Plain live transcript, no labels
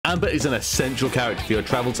Amber is an essential character for your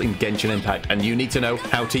travels in Genshin Impact, and you need to know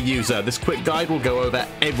how to use her. This quick guide will go over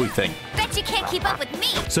everything. Bet you can't keep up with me.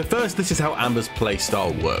 So first, this is how Amber's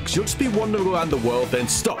playstyle works. You'll just be wandering around the world, then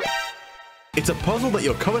stop. It's a puzzle that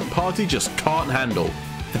your current party just can't handle.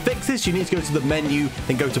 To fix this, you need to go to the menu,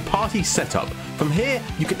 then go to Party Setup. From here,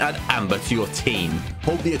 you can add Amber to your team.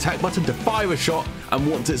 Hold the attack button to fire a shot,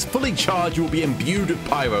 and once it's fully charged, you will be imbued with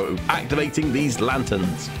pyro, activating these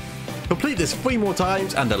lanterns. Complete this 3 more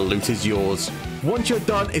times and the loot is yours. Once you're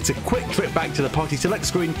done, it's a quick trip back to the party select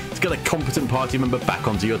screen to get a competent party member back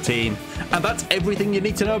onto your team. And that's everything you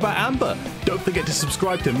need to know about Amber. Don't forget to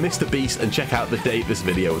subscribe to Mr. Beast and check out the date this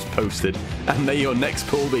video was posted. And may your next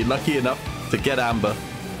pull be lucky enough to get Amber.